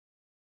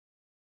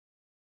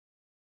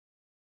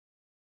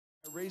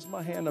raise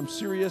my hand. I'm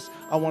serious.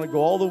 I want to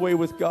go all the way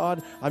with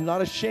God. I'm not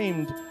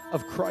ashamed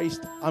of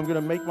Christ. I'm going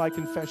to make my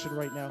confession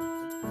right now.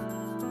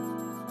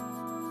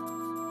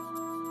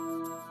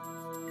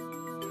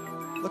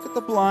 Look at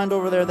the blonde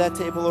over there, that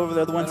table over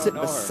there, the one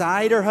sitting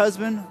beside her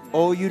husband.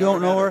 Oh, you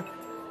don't know her?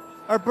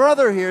 Our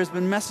brother here has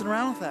been messing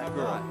around with that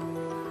girl.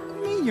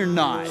 What do you mean you're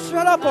not?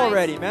 Shut up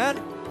already, man.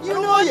 You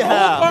know you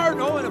have. The whole bar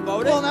knowing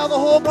about it. Well, now the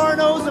whole bar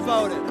knows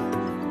about it.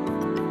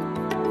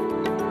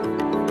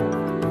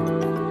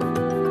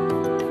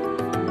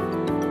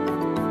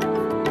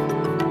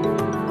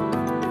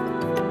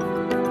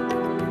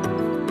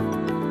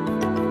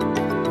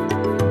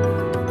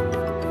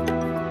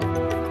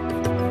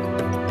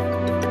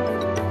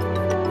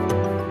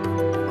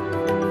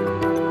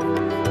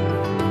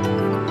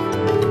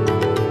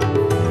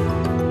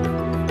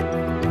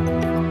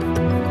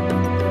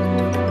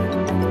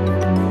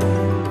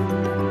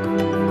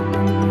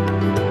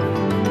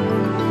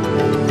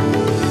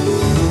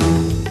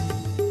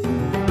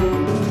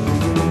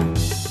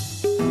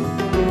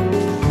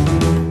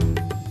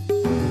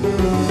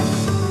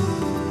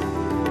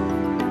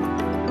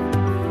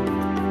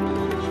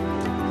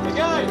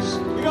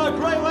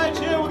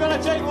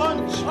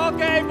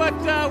 Okay, but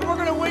we're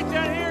going to wait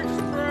down here just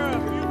for a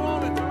few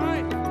moments, all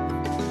right?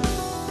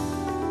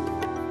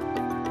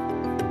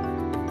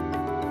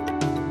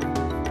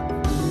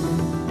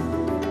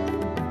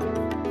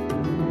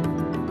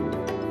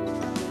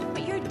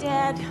 But your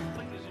dad,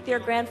 dear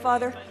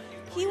grandfather,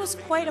 he was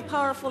quite a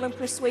powerful and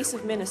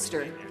persuasive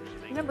minister.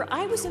 Remember,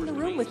 I was in the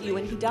room with you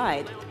when he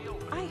died.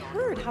 I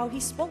heard how he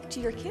spoke to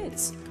your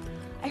kids.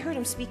 I heard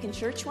him speak in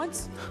church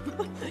once.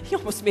 He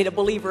almost made a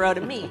believer out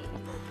of me.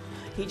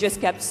 He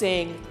just kept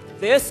saying,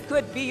 "This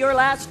could be your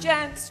last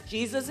chance.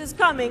 Jesus is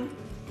coming."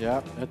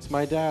 Yeah, that's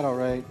my dad, all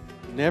right.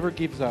 Never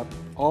gives up,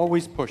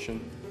 always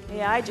pushing.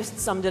 Yeah, I just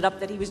summed it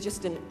up that he was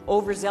just an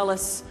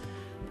overzealous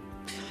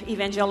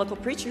evangelical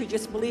preacher who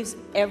just believes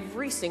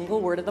every single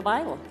word of the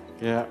Bible.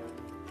 Yeah.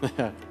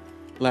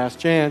 Last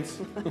chance.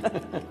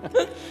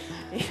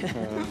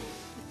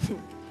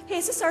 Hey,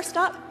 is this our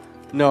stop?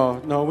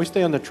 No, we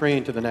stay on the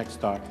train to the next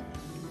stop.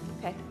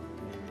 Okay.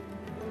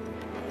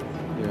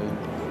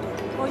 Yeah.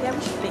 Oh, yeah,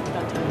 we should make it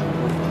on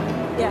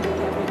time. Yeah,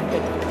 we're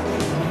good.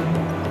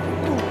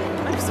 Ooh,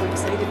 I'm so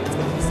excited. It's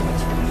going to be so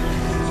much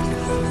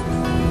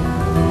fun.